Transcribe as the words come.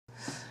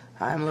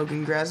Hi, I'm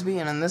Logan Grasby,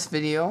 and in this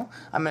video,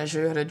 I'm going to show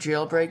you how to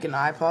jailbreak an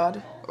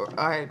iPod, or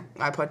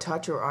iPod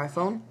Touch or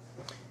iPhone.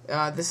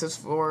 This is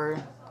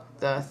for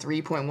the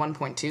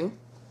 3.1.2,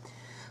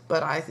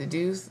 but I have to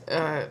do,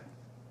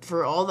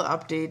 for all the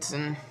updates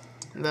in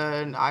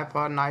the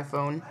iPod and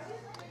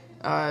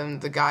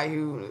iPhone, the guy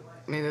who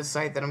made the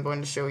site that I'm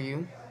going to show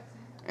you,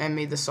 and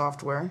made the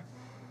software,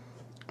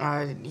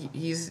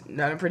 he's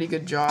done a pretty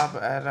good job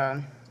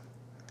at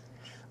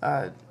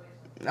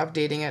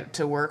updating it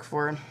to work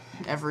for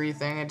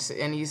everything.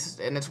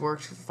 It's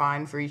worked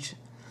fine for each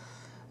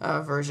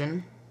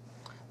version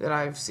that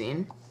I've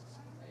seen.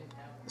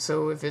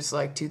 So if it's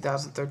like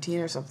 2013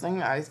 or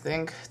something, I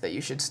think that you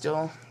should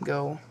still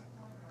go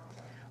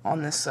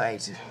on this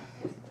site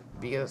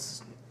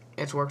because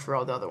it's worked for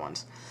all the other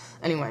ones.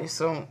 Anyway,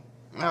 so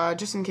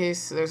just in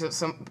case there's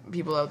some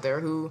people out there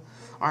who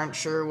aren't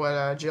sure what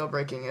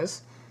jailbreaking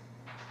is,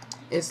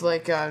 it's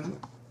like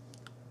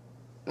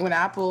when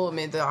Apple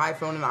made the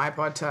iPhone and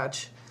iPod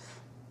Touch,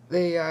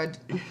 they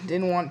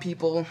didn't want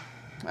people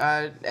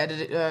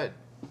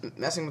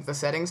messing with the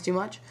settings too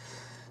much,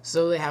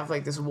 so they have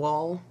like this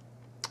wall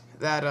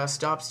that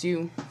stops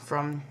you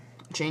from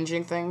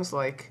changing things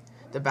like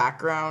the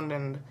background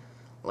and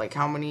like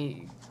how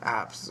many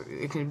apps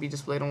it can be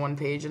displayed on one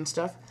page and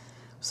stuff.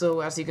 So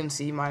as you can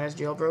see, mine is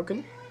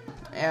jailbroken,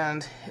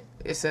 and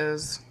it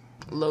says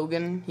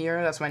Logan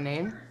here. That's my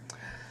name.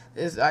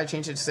 I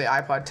changed it to say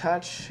iPod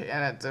Touch,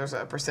 and there's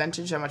a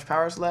percentage, how much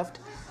power is left.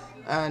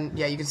 And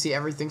yeah, you can see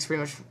everything's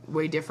pretty much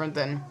way different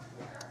than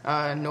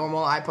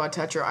normal iPod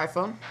Touch or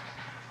iPhone.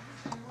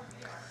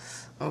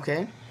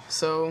 Okay,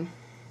 so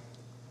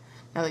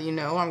now that you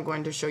know, I'm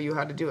going to show you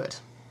how to do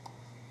it.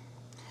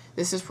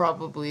 This is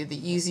probably the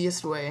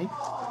easiest way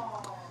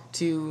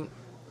to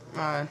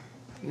do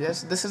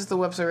this. This is the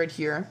website right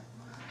here,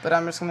 but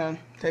I'm just going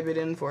to type it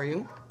in for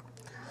you.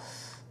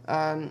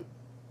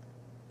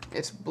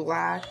 It's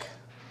Black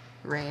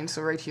Rain,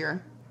 so right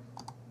here.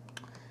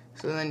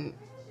 So then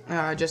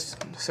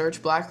just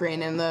search Black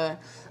Rain, and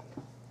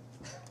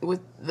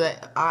with the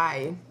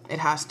I, it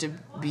has to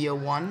be a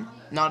 1,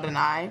 not an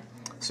I.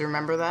 So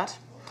remember that,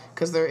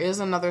 because there is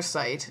another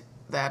site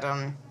that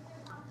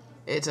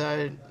it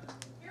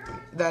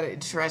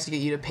tries to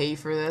get you to pay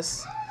for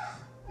this,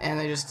 and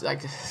they just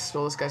like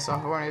stole this guy's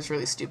software, and it's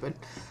really stupid.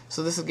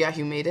 So this is the guy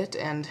who made it,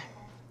 and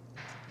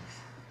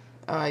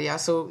yeah,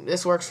 so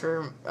this works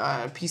for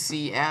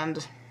PC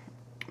and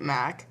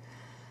Mac.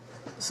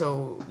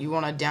 So you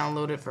want to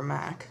download it for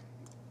Mac,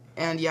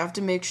 and you have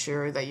to make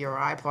sure that your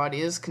iPod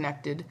is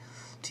connected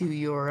to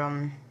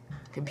your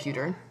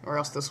computer, or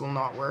else this will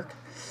not work.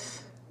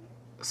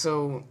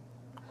 So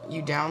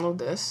you download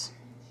this.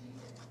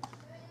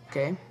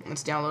 Okay,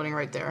 it's downloading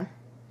right there.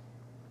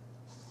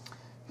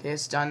 Okay,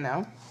 it's done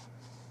now.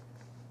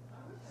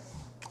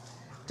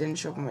 Didn't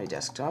show up on my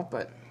desktop,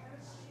 but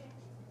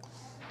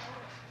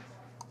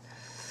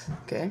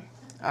okay.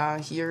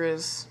 Here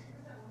is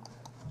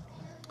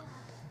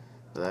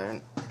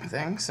the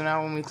thing. So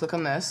now when we click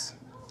on this,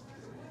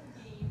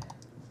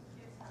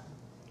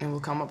 it will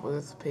come up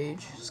with a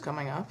page. It's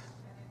coming up.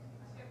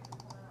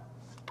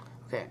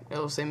 Okay, it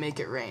will say make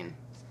it rain.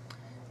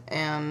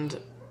 And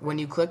when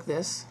you click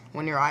this,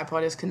 when your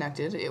iPod is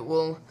connected, it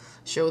will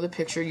show the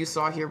picture you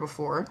saw here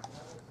before.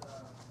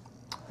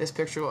 This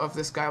picture of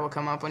this guy will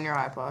come up on your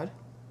iPod,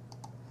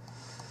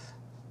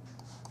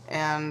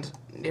 and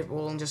it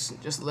will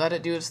just let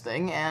it do its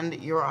thing,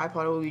 and your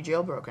iPod will be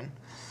jailbroken.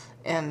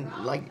 And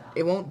like,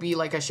 it won't be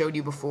like I showed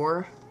you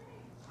before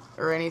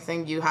or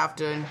anything. You have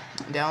to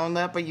download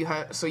that,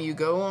 but so you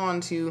go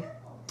on to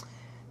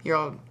here.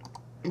 I'll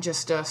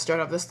just start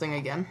up this thing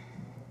again,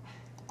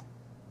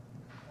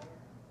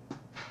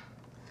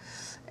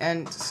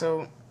 and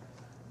so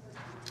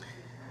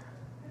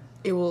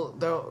there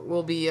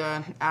will be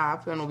an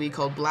app, and it will be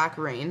called Black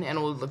Rain, and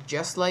it will look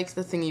just like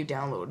the thing you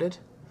downloaded,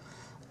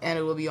 and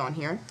it will be on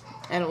here,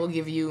 and it will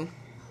give you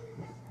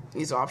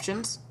these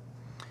options,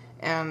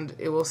 and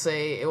it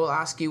will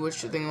ask you which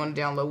thing you want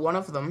to download. One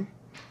of them,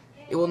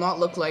 it will not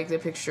look like the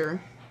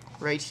picture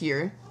right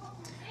here,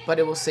 but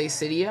it will say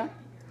Cydia.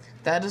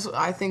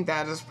 I think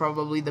that is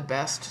probably the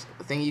best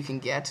thing you can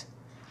get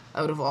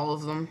out of all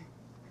of them.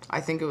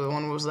 I think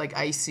one was like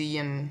Icy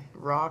and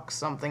Rock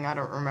something, I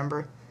don't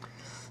remember.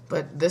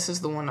 But this is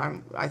the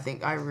one I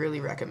think I really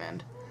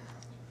recommend.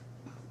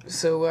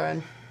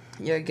 So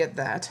yeah, get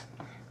that.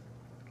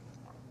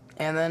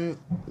 And then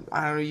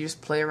I don't know, you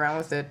just play around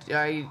with it.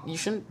 You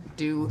shouldn't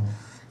do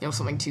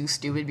something too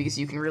stupid, because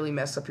you can really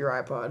mess up your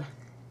iPod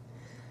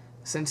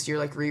since you're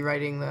like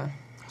rewriting the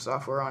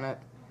software on it.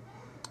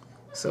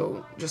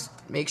 So just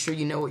make sure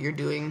you know what you're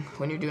doing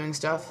when you're doing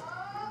stuff.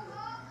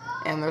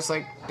 And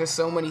there's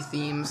so many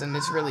themes, and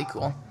it's really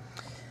cool.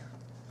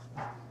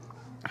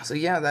 So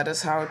yeah, that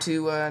is how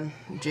to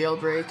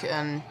jailbreak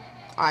an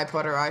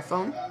iPod or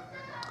iPhone.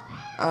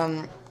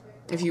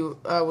 If you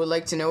would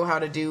like to know how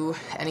to do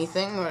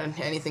anything or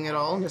anything at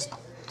all, just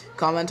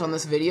comment on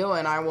this video,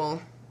 and I will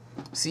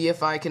see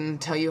if I can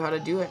tell you how to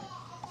do it.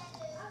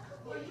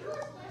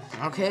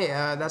 Okay,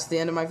 that's the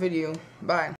end of my video. Bye.